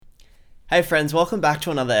Hey friends, welcome back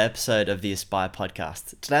to another episode of the Aspire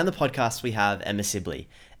podcast. Today on the podcast we have Emma Sibley.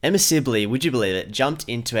 Emma Sibley, would you believe it, jumped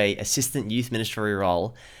into a assistant youth ministry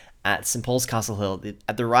role at St Paul's Castle Hill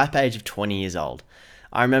at the ripe age of 20 years old.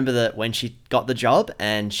 I remember that when she got the job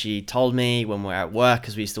and she told me when we were at work,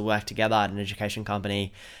 because we used to work together at an education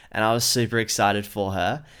company, and I was super excited for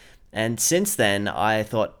her. And since then, I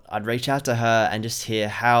thought I'd reach out to her and just hear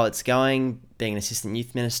how it's going being an assistant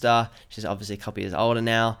youth minister. She's obviously a couple years older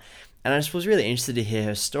now. And I just was really interested to hear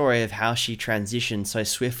her story of how she transitioned so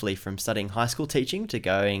swiftly from studying high school teaching to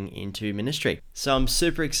going into ministry. So I'm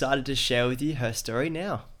super excited to share with you her story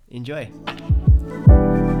now. Enjoy.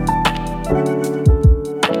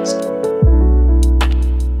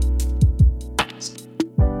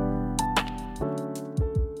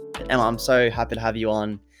 Emma, I'm so happy to have you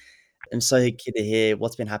on. I'm so keen to hear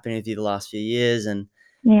what's been happening with you the last few years and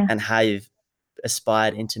how you've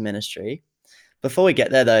aspired into ministry. Before we get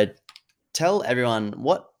there though, tell everyone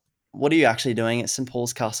what are you actually doing at St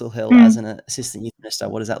Paul's Castle Hill as an assistant youth minister?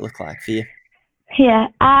 What does that look like for you? Yeah,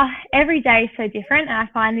 every day is so different. And I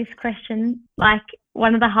find this question like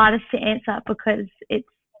one of the hardest to answer because it's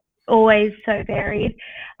always so varied.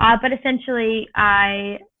 But essentially,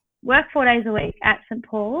 I work 4 days a week at St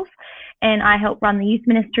Paul's and I help run the youth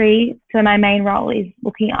ministry. So my main role is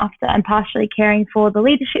looking after and partially caring for the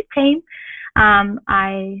leadership team.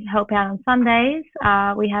 I help out on Sundays.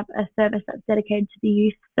 We have a service that's dedicated to the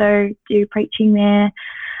youth, so do preaching there.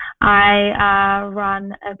 I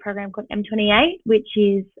run a program called M28, which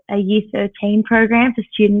is a Year 13 program for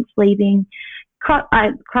students leaving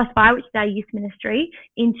Crossfire, which is our youth ministry,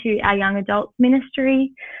 into our young adults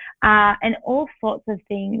ministry, and all sorts of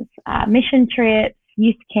things, mission trips,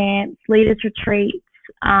 youth camps, leaders retreats,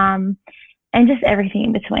 and just everything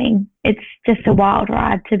in between. It's just a wild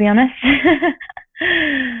ride, to be honest.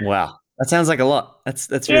 Wow, that sounds like a lot.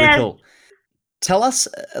 That's really cool. Tell us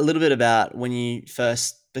a little bit about when you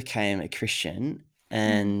first became a Christian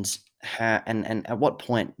and how and at what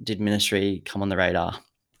point did ministry come on the radar?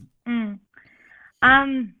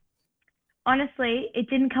 Honestly, it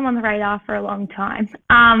didn't come on the radar for a long time.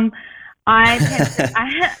 I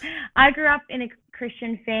grew up in a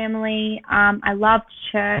Christian family. I loved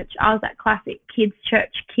church. I was that classic kids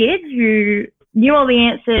church kid who knew all the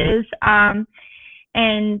answers,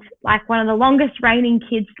 and like one of the longest reigning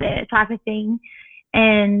kids there type of thing.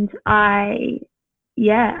 And I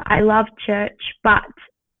loved church, but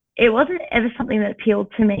it wasn't ever something that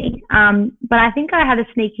appealed to me. But I think I had a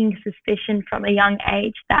sneaking suspicion from a young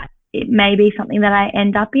age that it may be something that I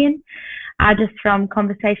end up in, just from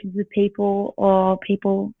conversations with people or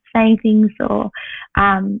people saying things or,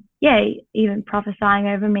 even prophesying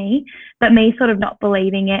over me, but me sort of not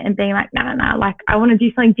believing it and being like, no, like I want to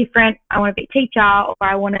do something different. I want to be a teacher, or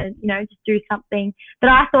I want to, just do something that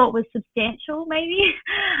I thought was substantial maybe.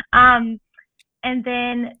 And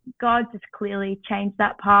then God just clearly changed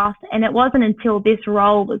that path. And it wasn't until this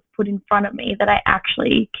role was put in front of me that I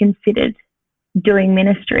actually considered doing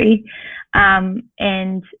ministry.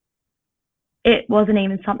 And it wasn't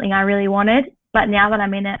even something I really wanted. But now that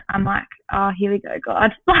I'm in it, I'm like, oh, here we go,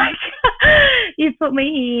 God. Like, you put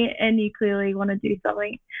me here and you clearly want to do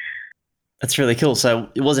something. That's really cool. So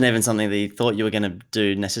it wasn't even something that you thought you were going to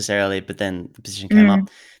do necessarily, but then the position came up.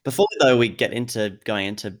 Before, though, we get into going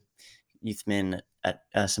into youth men at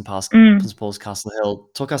St Paul's Castle Hill,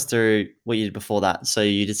 talk us through what you did before that. So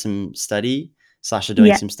you did some study /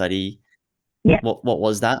 doing some study. Yeah. What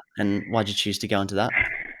was that, and why did you choose to go into that?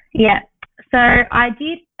 Yeah. So I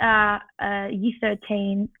did a Year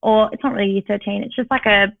 13, or it's not really Year 13, it's just like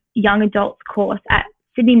a young adults course at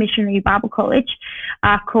Sydney Missionary Bible College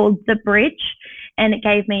called The Bridge. And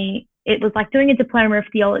it was like doing a diploma of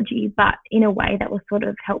theology, but in a way that was sort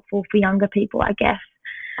of helpful for younger people, I guess.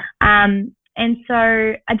 And so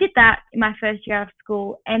I did that in my first year of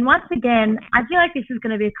school. And once again, I feel like this is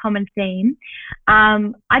going to be a common theme.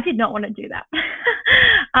 I did not want to do that.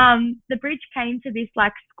 The Bridge came to this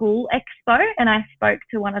like school expo and I spoke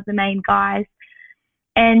to one of the main guys.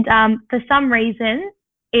 And for some reason,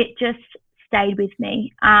 it just stayed with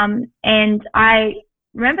me. And I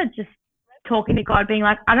remember just talking to God being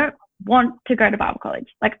like, I don't want to go to Bible college.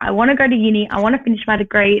 Like, I want to go to uni. I want to finish my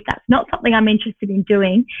degree. That's not something I'm interested in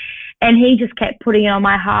doing. And he just kept putting it on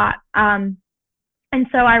my heart. And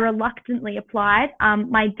so I reluctantly applied.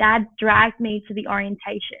 My dad dragged me to the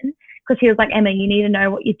orientation because he was like, Emma, you need to know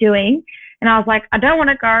what you're doing. And I was like, I don't want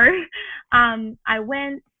to go. I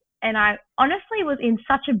went and I honestly was in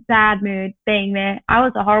such a bad mood being there. I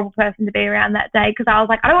was a horrible person to be around that day because I was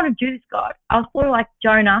like, I don't want to do this, God. I was sort of like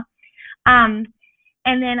Jonah.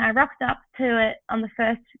 And then I rocked up to it on the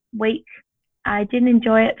first week I didn't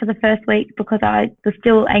enjoy it for the first week because I was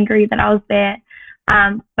still angry that I was there.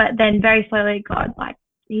 But then very slowly, God, like,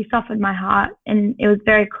 he softened my heart, and it was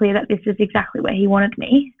very clear that this is exactly where he wanted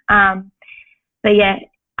me. But yeah,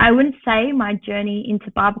 I wouldn't say my journey into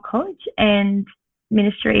Bible college and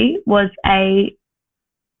ministry was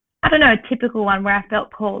I don't know, a typical one where I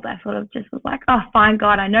felt called. I sort of just was like, oh, fine,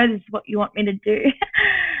 God, I know this is what you want me to do.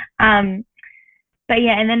 um, but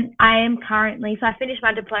yeah, and then I am currently, so I finished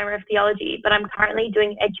my diploma of theology, but I'm currently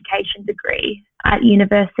doing an education degree at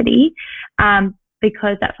university,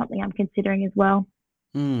 because that's something I'm considering as well.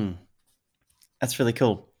 That's really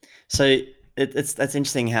cool. So that's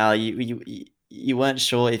interesting how you weren't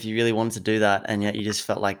sure if you really wanted to do that, and yet you just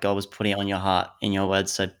felt like God was putting it on your heart, in your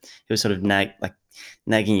words. So he was sort of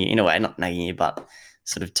nagging you in a way, not nagging you, but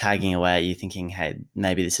sort of tagging away at you, thinking, hey,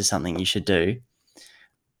 maybe this is something you should do.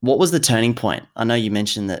 What was the turning point? I know you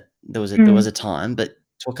mentioned that there was a time, but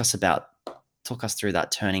talk us through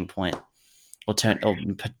that turning point, or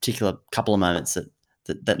in particular couple of moments that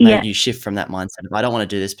Yeah. made you shift from that mindset of, I don't want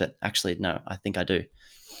to do this, but actually, no, I think I do.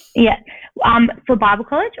 Yeah. For Bible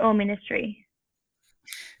college or ministry?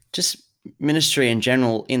 Just ministry in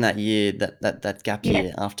general in that year, that gap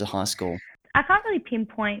year after high school. I can't really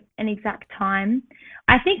pinpoint an exact time.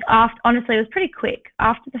 I think honestly, it was pretty quick.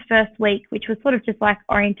 After the first week, which was sort of just like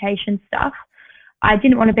orientation stuff, I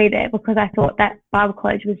didn't want to be there because I thought that Bible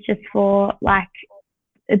college was just for like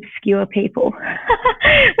obscure people,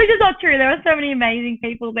 which is not true. There were so many amazing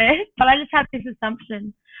people there, but I just had this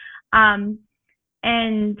assumption. And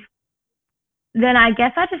then I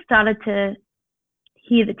guess I just started to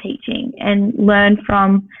hear the teaching and learn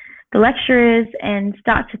from the lecturers and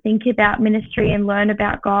start to think about ministry and learn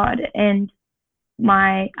about God, and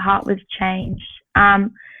my heart was changed. I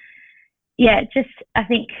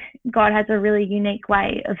think God has a really unique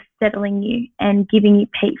way of settling you and giving you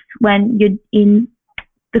peace when you're in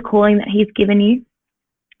the calling that he's given you.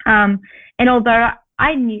 And although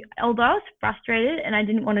I was frustrated and I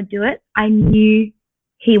didn't want to do it, I knew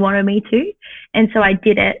he wanted me to. And so I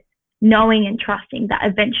did it, knowing and trusting that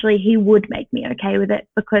eventually he would make me okay with it,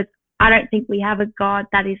 because I don't think we have a God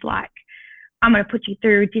that is like, I'm going to put you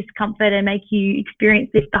through discomfort and make you experience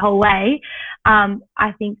this the whole way.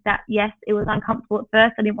 I think that, yes, it was uncomfortable at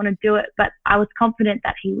first. I didn't want to do it, but I was confident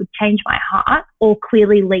that he would change my heart or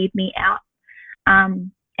clearly lead me out.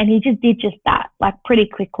 And he just did just that, like pretty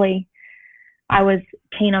quickly. I was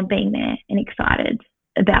keen on being there and excited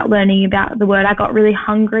about learning about the word. I got really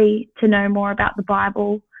hungry to know more about the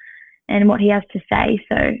Bible and what he has to say.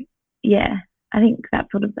 So yeah, I think that's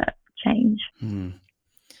sort of the change.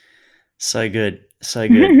 So good.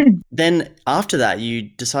 Then after that, you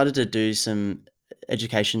decided to do some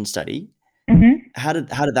education study. How did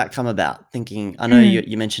that come about? Thinking, I know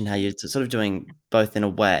you mentioned how you're sort of doing both in a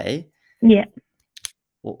way. Yeah.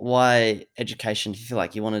 Why education? Do you feel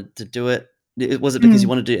like you wanted to do it? Was it because you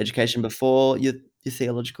wanted to do education before your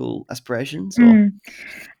theological aspirations? Or?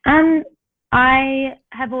 I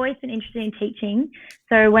have always been interested in teaching.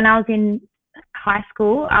 So when I was in high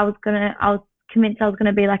school, I was convinced I was going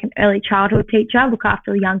to be like an early childhood teacher, look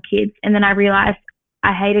after young kids. And then I realized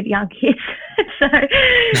I hated young kids. So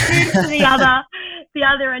moved to the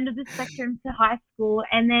other end of the spectrum, to high school.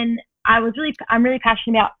 And then I'm really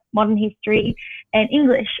passionate about modern history and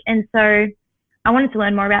English. And so I wanted to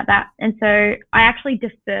learn more about that. And so I actually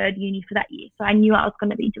deferred uni for that year. So I knew I was going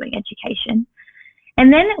to be doing education.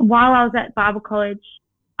 And then while I was at Bible college,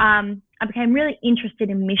 I became really interested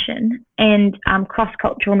in mission and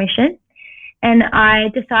cross-cultural mission. And I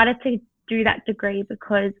decided to do that degree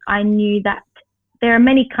because I knew that there are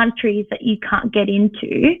many countries that you can't get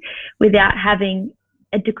into without having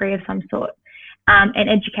a degree of some sort. And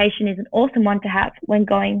education is an awesome one to have when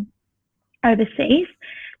going overseas,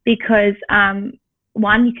 because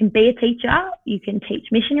one, you can be a teacher, you can teach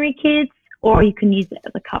missionary kids, or you can use it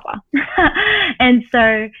as a cover. And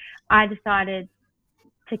so I decided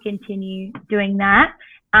to continue doing that.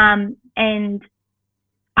 And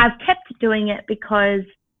I've kept doing it because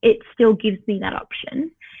it still gives me that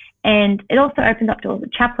option. And it also opens up doors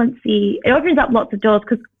of chaplaincy. It opens up lots of doors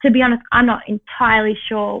because, to be honest, I'm not entirely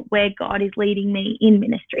sure where God is leading me in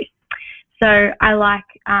ministry. So I like,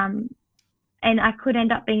 and I could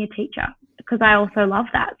end up being a teacher because I also love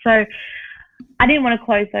that. So I didn't want to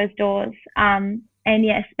close those doors. And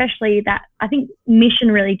yeah, especially that, I think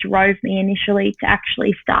mission really drove me initially to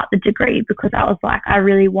actually start the degree, because I was like, I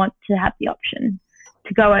really want to have the option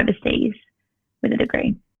to go overseas with a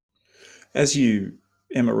degree. As you,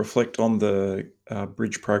 Emma, reflect on the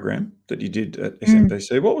bridge program that you did at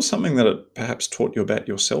SMBC, what was something that it perhaps taught you about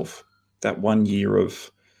yourself, that 1 year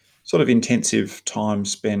of sort of intensive time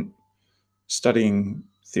spent studying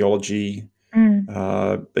theology,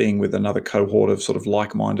 being with another cohort of sort of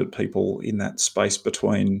like-minded people in that space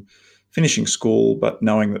between finishing school, but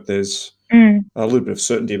knowing that there's a little bit of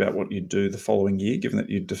certainty about what you'd do the following year, given that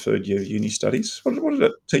you'd deferred your uni studies. What did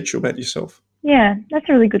it teach you about yourself? Yeah, that's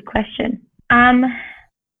a really good question.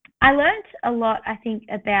 I learned a lot, I think,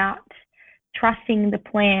 about trusting the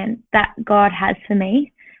plan that God has for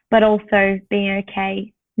me, but also being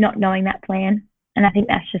okay not knowing that plan. And I think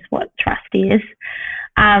that's just what trust is.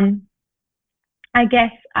 I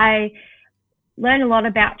guess I learned a lot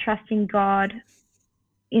about trusting God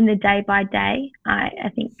in the day by day.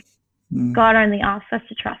 I think God only asks us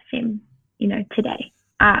to trust him, today.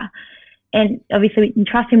 And obviously we can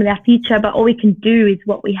trust him with our future, but all we can do is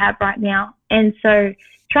what we have right now. And so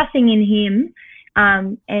trusting in him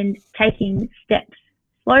and taking steps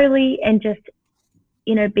slowly and just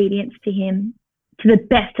in obedience to him to the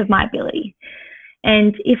best of my ability.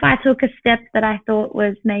 And if I took a step that I thought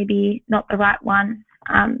was maybe not the right one,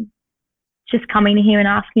 just coming to him and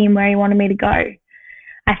asking him where he wanted me to go.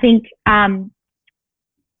 I think, during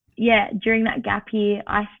that gap year,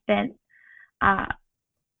 I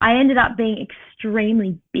ended up being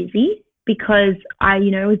extremely busy because I,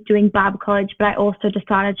 was doing Bible college, but I also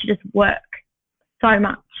decided to just work so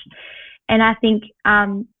much. And I think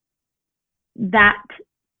that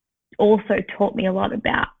also taught me a lot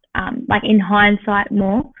about, in hindsight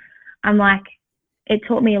more, it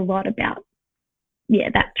taught me a lot about,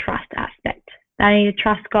 that trust aspect. I need to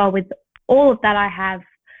trust God with all of that I have,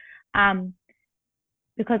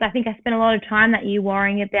 because I think I spent a lot of time that year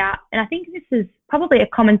worrying about, and I think this is probably a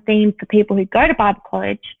common theme for people who go to Bible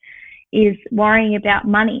college, is worrying about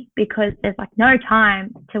money because there's no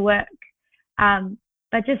time to work.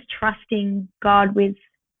 But just trusting God with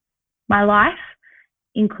my life,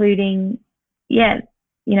 including,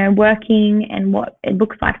 working and what it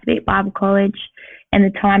looks like to be at Bible college and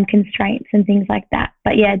the time constraints and things like that.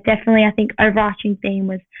 But definitely I think overarching theme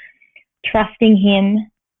was trusting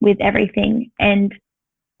him with everything and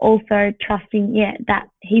also trusting, that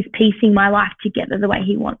he's piecing my life together the way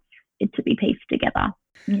he wants it to be pieced together.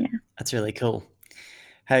 Yeah. That's really cool.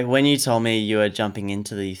 Hey, when you told me you were jumping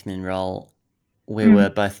into the youth min role, we were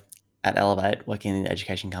both at Elevate working in the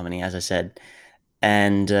education company, as I said.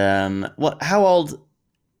 And how old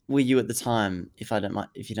were you at the time, if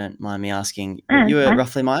you don't mind me asking? You were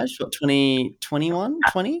roughly my age, 20, 21,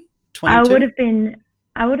 20, 22?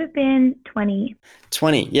 I would have been 20.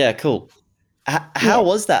 20, yeah, cool. How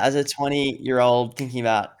was that as a 20-year-old thinking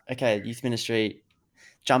about, youth ministry,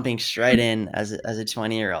 jumping straight in as a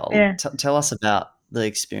 20-year-old? Yeah. Tell us about the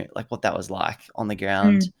experience, what that was like on the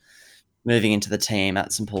ground, moving into the team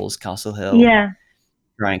at St. Paul's Castle Hill,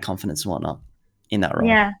 growing confidence and whatnot in that role.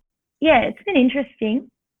 Yeah, it's been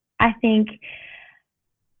interesting. I think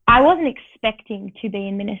I wasn't expecting to be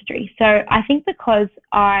in ministry. So I think because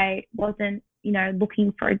I wasn't,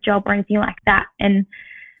 looking for a job or anything like that, and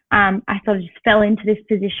I sort of just fell into this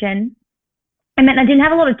position. I mean, I didn't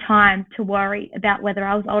have a lot of time to worry about whether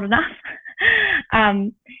I was old enough.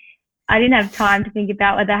 I didn't have time to think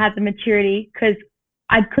about whether I had the maturity because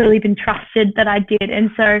I'd clearly been trusted that I did.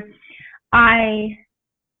 And so I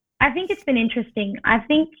think it's been interesting. I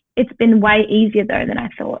think it's been way easier though than I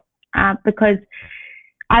thought, because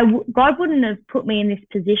God wouldn't have put me in this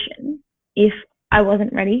position if I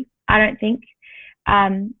wasn't ready, I don't think.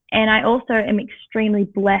 And I also am extremely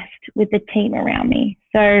blessed with the team around me.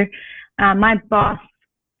 So my boss,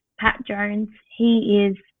 Pat Jones, he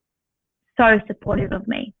is so supportive of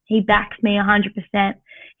me. He backs me 100%.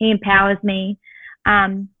 He empowers me.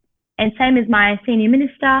 And same as my senior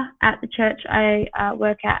minister at the church I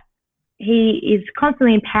work at, he is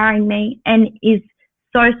constantly empowering me and is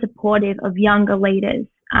so supportive of younger leaders,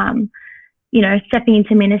 stepping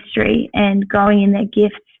into ministry and growing in their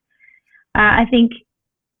gifts. I think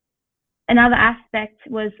another aspect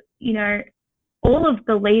was, all of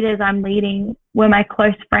the leaders I'm leading were my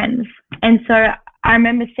close friends. And so I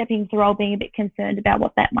remember stepping into the role being a bit concerned about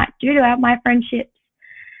what that might do to my friendships.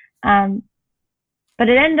 But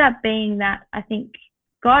it ended up being that I think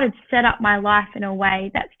God had set up my life in a way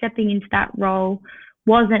that stepping into that role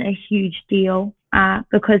wasn't a huge deal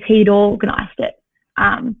because he'd organised it.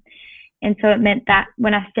 And so it meant that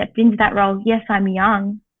when I stepped into that role, yes, I'm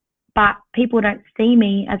young, but people don't see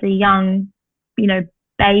me as a young,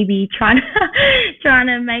 baby trying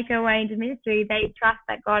to make her way into ministry. They trust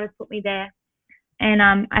that God has put me there. And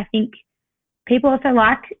I think people also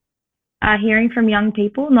like hearing from young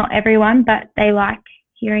people, not everyone, but they like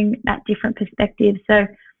hearing that different perspective. So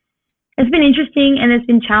it's been interesting and there's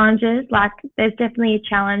been challenges. There's definitely a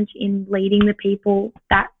challenge in leading the people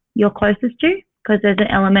that you're closest to. because there's an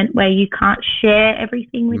element where you can't share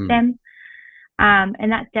everything with them.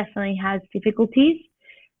 And that definitely has difficulties.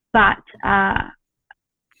 But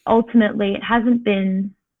ultimately, it hasn't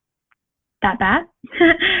been that bad.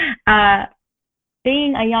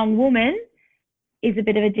 Being a young woman is a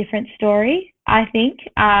bit of a different story, I think.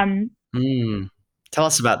 Tell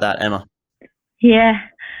us about that, Emma. Yeah.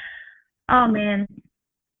 Oh, man.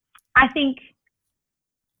 I think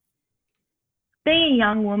being a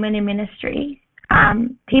young woman in ministry,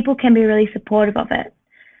 people can be really supportive of it.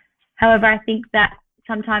 However, I think that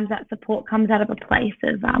sometimes that support comes out of a place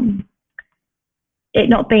of it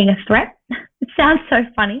not being a threat. It sounds so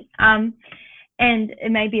funny. And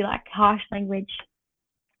it may be like harsh language.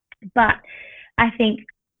 But I think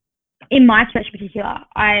in my church in particular,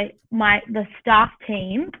 the staff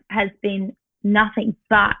team has been nothing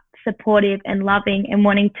but supportive and loving and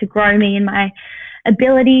wanting to grow me in my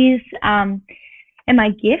abilities and my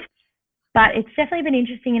gifts. But it's definitely been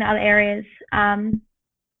interesting in other areas.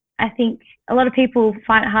 I think a lot of people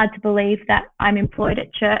find it hard to believe that I'm employed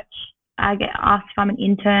at church. I get asked if I'm an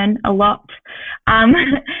intern a lot.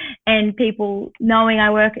 And people knowing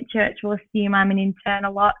I work at church will assume I'm an intern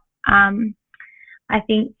a lot. I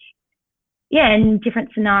think, in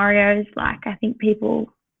different scenarios, like I think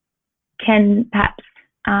people can perhaps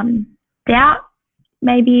doubt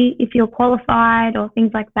maybe if you're qualified or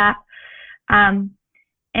things like that. And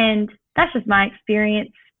that's just my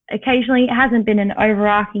experience. Occasionally, it hasn't been an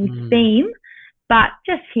overarching theme, but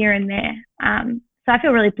just here and there. So I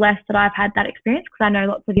feel really blessed that I've had that experience because I know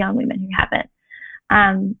lots of young women who haven't.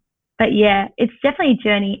 But yeah, it's definitely a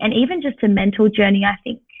journey, and even just a mental journey, I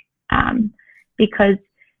think, because,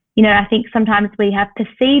 I think sometimes we have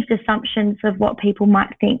perceived assumptions of what people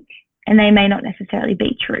might think, and they may not necessarily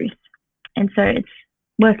be truth. And so it's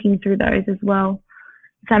working through those as well.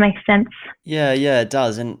 Does that make sense? Yeah, it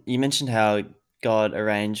does. And you mentioned how God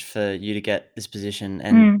arranged for you to get this position,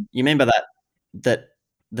 and you mean by that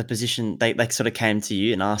the position they sort of came to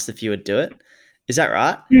you and asked if you would do it. Is that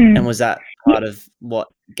right? And was that part of what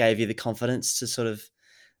gave you the confidence to sort of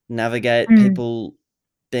navigate people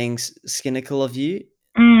being cynical of you?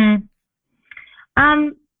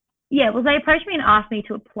 Yeah, well, they approached me and asked me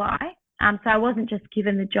to apply. So I wasn't just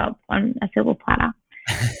given the job on a silver platter.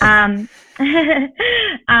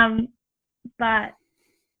 But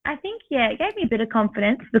I think, it gave me a bit of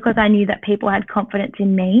confidence because I knew that people had confidence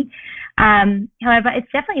in me. However,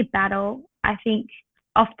 it's definitely a battle. I think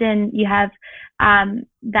often you have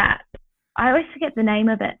that, I always forget the name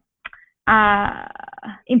of it,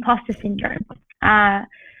 imposter syndrome. I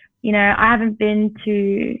haven't been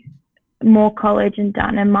to Moore College and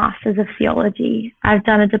done a Master's of Theology. I've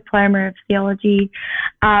done a Diploma of Theology.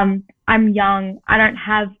 I'm young. I don't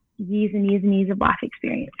have years and years and years of life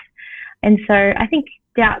experience. And so I think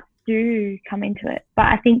doubts do come into it. But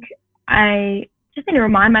I think I just need to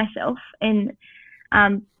remind myself and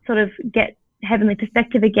sort of get heavenly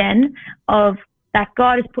perspective again of that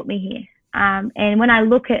God has put me here. And when I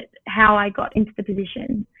look at how I got into the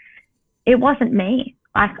position, it wasn't me.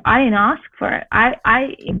 Like, I didn't ask for it. I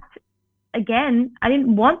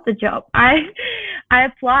didn't want the job. I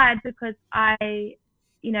applied because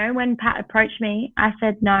when Pat approached me, I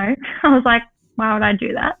said no. I was like, why would I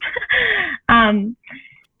do that?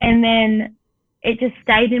 And then it just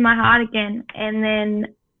stayed in my heart again. And then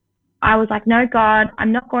I was like, no, God,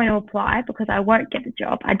 I'm not going to apply because I won't get the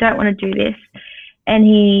job. I don't want to do this. And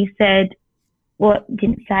he said, well,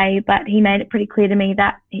 didn't say, but he made it pretty clear to me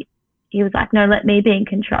that he was like, no, let me be in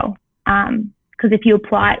control. Because if you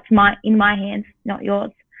apply, it's in my hands, not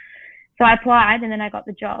yours. So I applied and then I got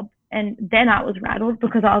the job. And then I was rattled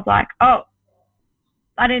because I was like, oh,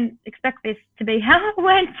 I didn't expect this to be how it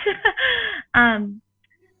went.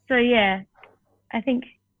 So yeah, I think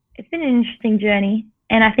it's been an interesting journey.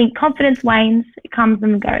 And I think confidence wanes, it comes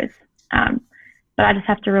and goes. But I just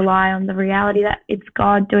have to rely on the reality that it's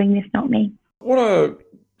God doing this, not me. What are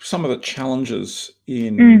some of the challenges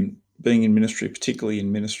in being in ministry, particularly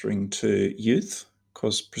in ministering to youth?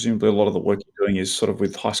 Because presumably a lot of the work you're doing is sort of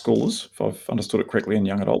with high schoolers, if I've understood it correctly, and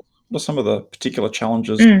young adults. What are some of the particular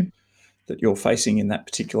challenges that you're facing in that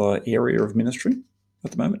particular area of ministry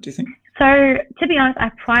at the moment, do you think? So, to be honest, I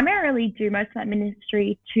primarily do most of that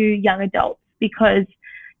ministry to young adults because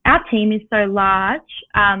our team is so large.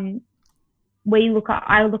 I look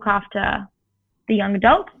after the young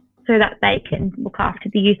adults so that they can look after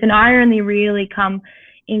the youth. And I only really come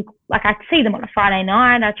in, like, I see them on a Friday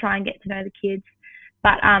night. I try and get to know the kids.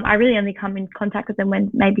 But I really only come in contact with them when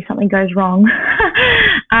maybe something goes wrong.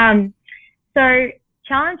 So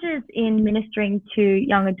challenges in ministering to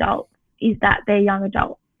young adults is that they're young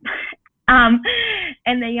adults. And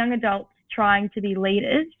they're young adults trying to be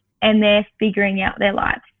leaders and they're figuring out their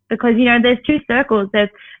lives. Because, you know, there's two circles. There's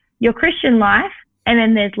your Christian life and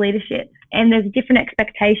then there's leadership. And there's a different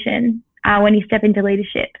expectation when you step into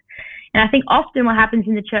leadership. And I think often what happens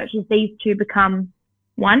in the church is these two become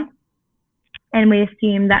one. And we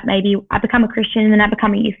assume that maybe I become a Christian and then I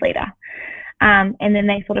become a youth leader. And then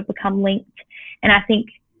they sort of become linked. And I think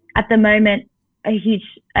at the moment, a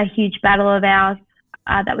huge battle of ours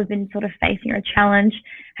that we've been sort of facing, or a challenge,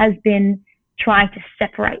 has been trying to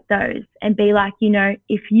separate those and be like, you know,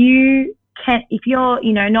 if you're,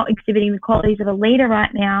 you know, not exhibiting the qualities of a leader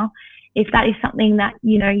right now, if that is something that,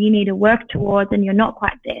 you know, you need to work towards and you're not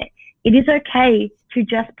quite there, it is okay to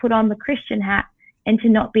just put on the Christian hat and to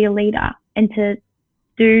not be a leader and to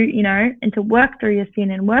do, you know, and to work through your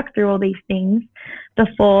sin and work through all these things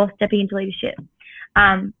before stepping into leadership.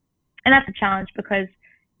 And that's a challenge because,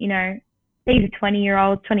 you know, these are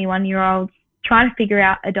 20-year-olds, 21-year-olds trying to figure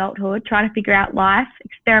out adulthood, trying to figure out life,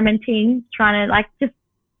 experimenting, trying to like just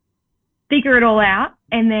figure it all out.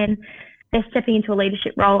 And then they're stepping into a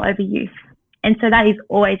leadership role over youth. And so that is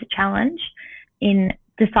always a challenge in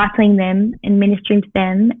discipling them and ministering to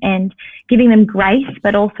them and giving them grace,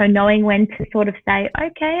 but also knowing when to sort of say,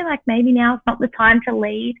 okay, like maybe now it's not the time to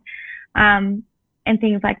lead, and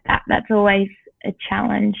things like that. That's always a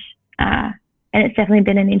challenge. And it's definitely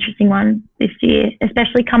been an interesting one this year,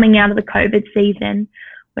 especially coming out of the COVID season,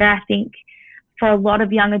 where I think for a lot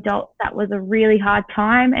of young adults, that was a really hard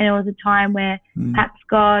time. And it was a time where perhaps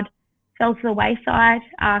God fell to the wayside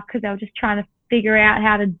because they were just trying to figure out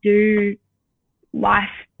how to do life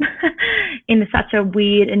in such a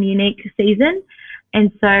weird and unique season.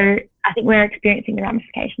 And so I think we're experiencing the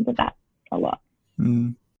ramifications of that a lot.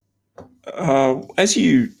 As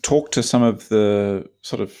you talk to some of the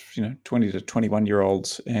sort of, you know, 20 to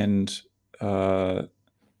 21-year-olds and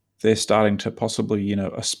they're starting to possibly, you know,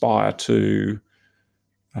 aspire to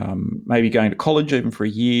maybe going to college even for a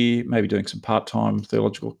year, maybe doing some part-time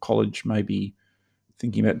theological college, maybe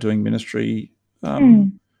thinking about doing ministry,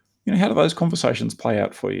 you know, how do those conversations play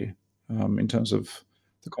out for you in terms of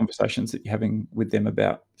the conversations that you're having with them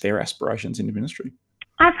about their aspirations into ministry?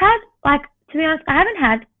 I've had, like, to be honest, I haven't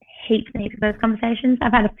had heaps of those conversations.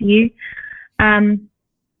 I've had a few.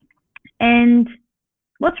 And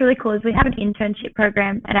what's really cool is we have an internship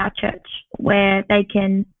program at our church where they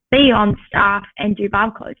can be on staff and do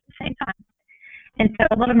Bible college at the same time. And so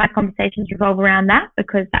a lot of my conversations revolve around that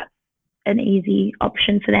because that's an easy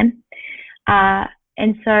option for them.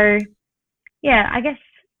 And so, yeah, I guess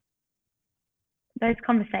those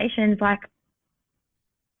conversations, like,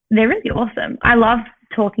 they're really awesome. I love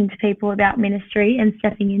talking to people about ministry and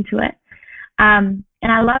stepping into it. And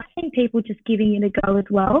I love seeing people just giving it a go as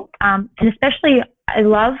well. And especially I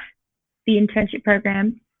love the internship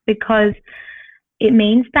program because it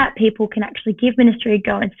means that people can actually give ministry a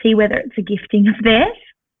go and see whether it's a gifting of theirs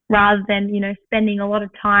rather than, you know, spending a lot of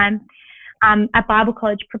time at Bible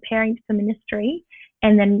college preparing for ministry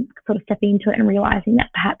and then sort of stepping into it and realizing that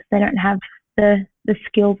perhaps they don't have the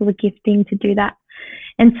skills or the gifting to do that.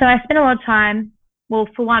 And so I spend a lot of time, well,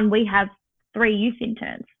 for one, we have 3 youth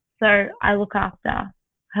interns. So I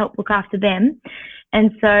help look after them.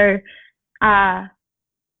 And so, yeah,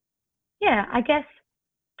 I guess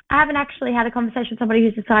I haven't actually had a conversation with somebody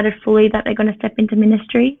who's decided fully that they're going to step into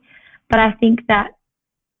ministry. But I think that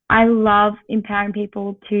I love empowering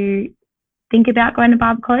people to think about going to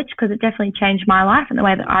Bible college because it definitely changed my life and the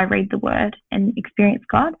way that I read the Word and experience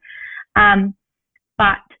God.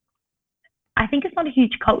 But I think it's not a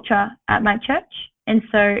huge culture at my church. And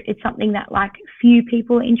so it's something that like few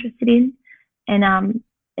people are interested in. And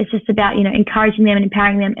it's just about, you know, encouraging them and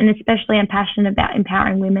empowering them. And especially I'm passionate about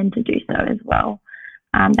empowering women to do so as well,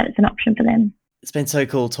 that it's an option for them. It's been so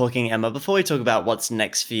cool talking, Emma. Before we talk about what's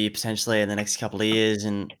next for you potentially in the next couple of years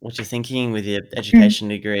and what you're thinking with your education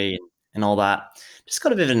degree and all that, just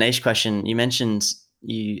got a bit of a niche question. You mentioned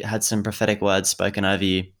you had some prophetic words spoken over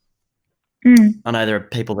you. I know there are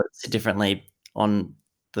people that sit differently on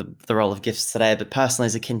the role of gifts today, but personally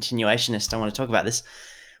as a continuationist, I want to talk about this.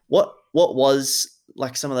 What was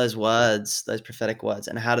like some of those words, those prophetic words,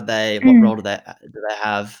 and how did they, what role do they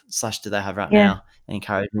have / do they have right now in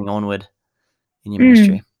encouraging onward in your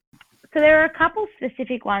ministry? So there are a couple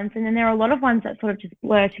specific ones, and then there are a lot of ones that sort of just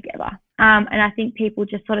blur together. And I think people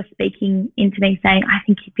just sort of speaking into me saying, I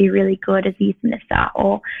think you'd be really good as a youth minister,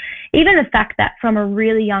 or even the fact that from a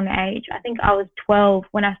really young age, I think I was 12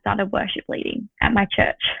 when I started worship leading at my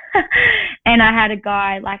church. And I had a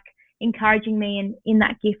guy like encouraging me in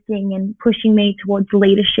that gifting and pushing me towards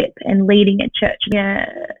leadership and leading at church. Yeah,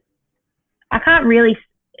 I can't really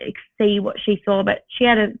see what she saw, but she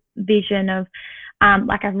had a vision of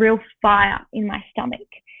like a real fire in my stomach.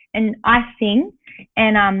 And I sing,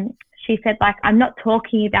 and she said, like, I'm not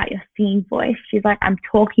talking about your singing voice. She's like, I'm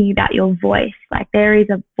talking about your voice. Like, there is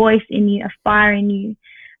a voice in you, a fire in you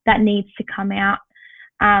that needs to come out,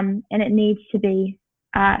 and it needs to be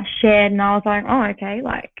shared. And I was like, oh, okay,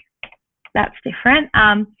 like, that's different.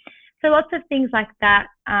 So lots of things like that.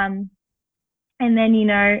 And then, you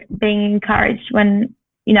know, being encouraged when,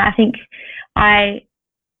 you know, I think I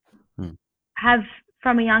have,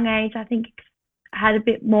 from a young age, I think, had a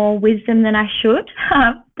bit more wisdom than I should,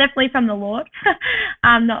 definitely from the Lord,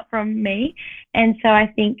 not from me. And so I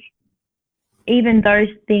think even those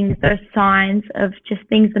things, those signs of just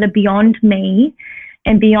things that are beyond me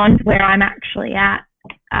and beyond where I'm actually at,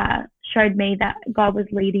 showed me that God was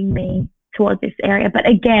leading me towards this area. But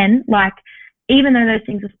again, like, even though those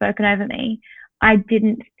things were spoken over me, I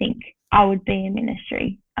didn't think I would be in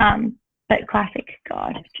ministry. But classic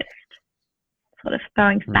God, just sort of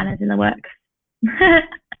throwing spanners in the works.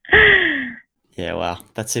 Yeah, wow,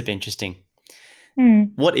 that's super interesting.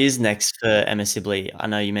 What is next for Emma Sibley? I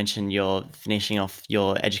know you mentioned you're finishing off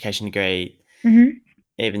your education degree.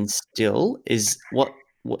 Even still, what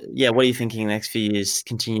are you thinking next few years?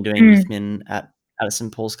 Continue doing youth min at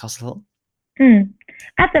St. Paul's Castle Hill?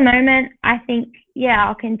 At the moment, I think,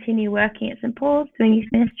 I'll continue working at St. Paul's doing youth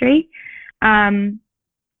ministry, and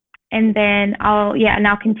then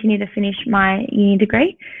I'll continue to finish my uni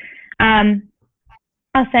degree.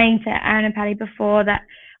 I was saying to Aaron and Patty before that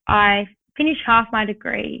I finished half my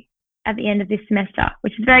degree at the end of this semester,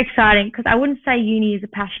 which is very exciting because I wouldn't say uni is a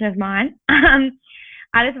passion of mine.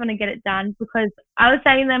 I just want to get it done because I was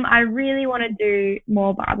saying to them, I really want to do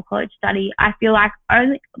more Bible college study. I feel like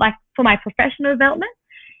only like for my professional development,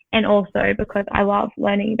 and also because I love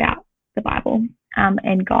learning about the Bible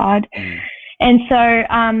and God. And so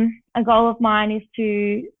a goal of mine is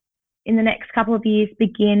to, in the next couple of years,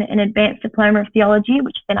 begin an advanced diploma of theology,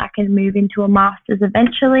 which then I can move into a master's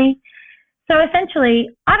eventually. So essentially,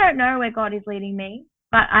 I don't know where God is leading me,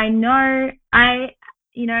 but I know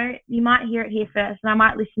you might hear it here first, and I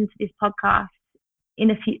might listen to this podcast in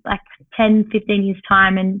a few, like 10, 15 years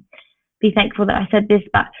time and be thankful that I said this,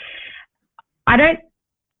 but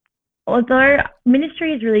although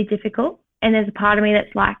ministry is really difficult, and there's a part of me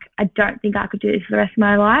that's like, I don't think I could do this for the rest of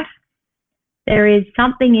my life, there is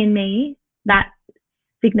something in me that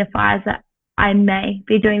signifies that I may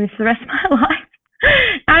be doing this for the rest of my life.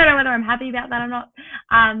 I don't know whether I'm happy about that or not.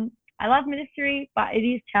 I love ministry, but it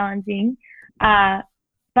is challenging.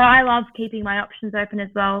 But I love keeping my options open as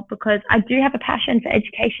well because I do have a passion for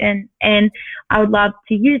education and I would love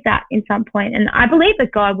to use that in some point. And I believe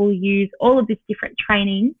that God will use all of this different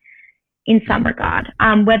training in some regard,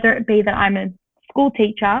 whether it be that I'm a school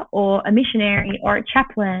teacher or a missionary or a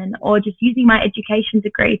chaplain or just using my education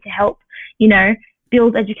degree to help,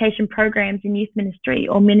 build education programs in youth ministry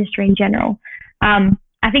or ministry in general.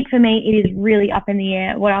 I think for me, it is really up in the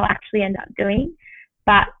air what I'll actually end up doing.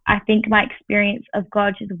 But I think my experience of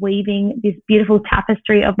God just weaving this beautiful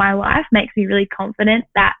tapestry of my life makes me really confident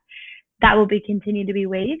that that will continue to be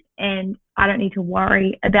weaved, and I don't need to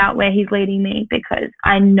worry about where he's leading me because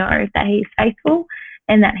I know that he's faithful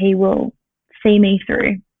and that he will see me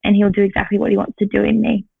through and he'll do exactly what he wants to do in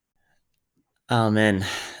me. Amen.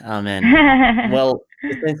 Well,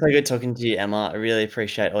 it's been so good talking to you, Emma. I really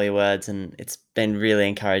appreciate all your words, and it's been really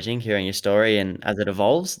encouraging hearing your story, and as it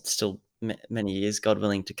evolves, it's still many years, God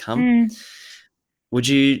willing, to come. Would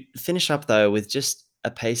you finish up though with just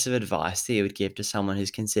a piece of advice that you would give to someone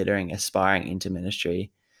who's considering aspiring into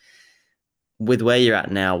ministry? With where you're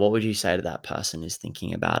at now, what would you say to that person who's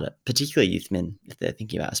thinking about it, particularly youth men, if they're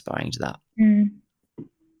thinking about aspiring to that?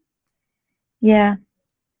 Yeah.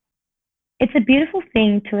 It's a beautiful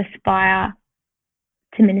thing to aspire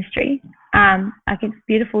to ministry. Like it's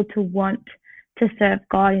beautiful to want to serve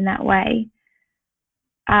God in that way.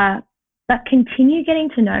 But continue getting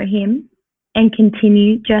to know him and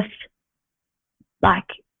continue just like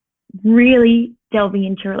really delving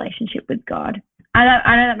into a relationship with God. I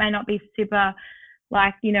know that may not be super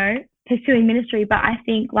like, pursuing ministry, but I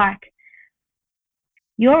think like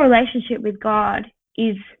your relationship with God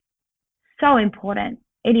is so important.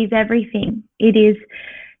 It is everything. It is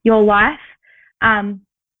your life. And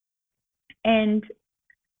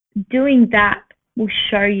doing that will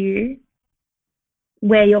show you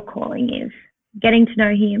where your calling is. Getting to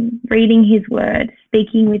know him, reading his word,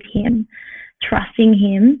 speaking with him, trusting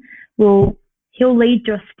him, he'll lead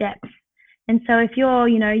your steps. And so if you're,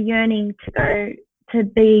 yearning to go to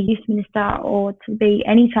be a youth minister or to be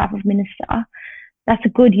any type of minister, that's a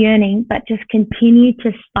good yearning, but just continue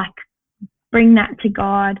to like bring that to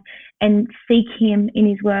God and seek him in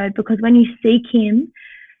his word, because when you seek him,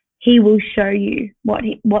 he will show you what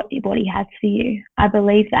he has for you. I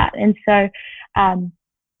believe that. And so,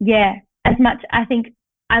 as much, I think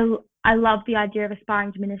I love the idea of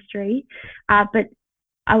aspiring to ministry, but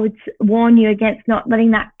I would warn you against not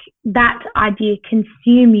letting that idea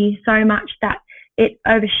consume you so much that it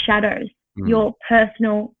overshadows your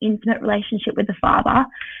personal, intimate relationship with the Father,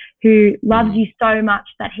 who loves you so much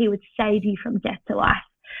that he would save you from death to life.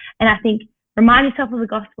 And I think remind yourself of the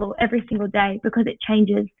gospel every single day, because it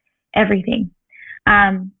changes everything.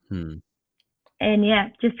 And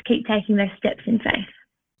just keep taking those steps in faith.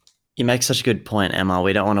 You make such a good point, Emma.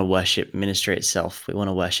 We don't want to worship ministry itself. We want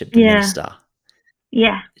to worship the minister.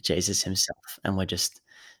 Yeah. Jesus himself. And we're just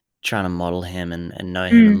trying to model him and know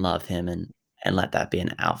him and love him and let that be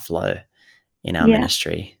an outflow in our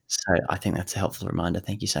ministry. So I think that's a helpful reminder.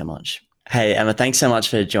 Thank you so much. Hey, Emma, thanks so much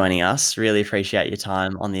for joining us. Really appreciate your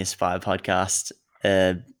time on the Aspire podcast.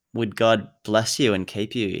 Would God bless you and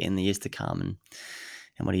keep you in the years to come,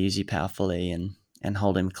 and would he use you powerfully and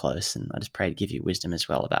hold him close. And I just pray to give you wisdom as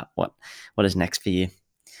well about what is next for you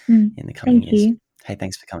in the coming years. You. Hey,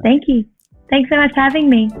 thanks for coming. Thank you. Thanks so much for having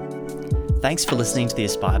me. Thanks for listening to the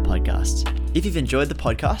Aspire podcast. If you've enjoyed the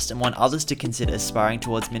podcast and want others to consider aspiring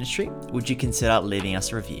towards ministry, would you consider leaving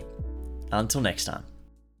us a review? Until next time.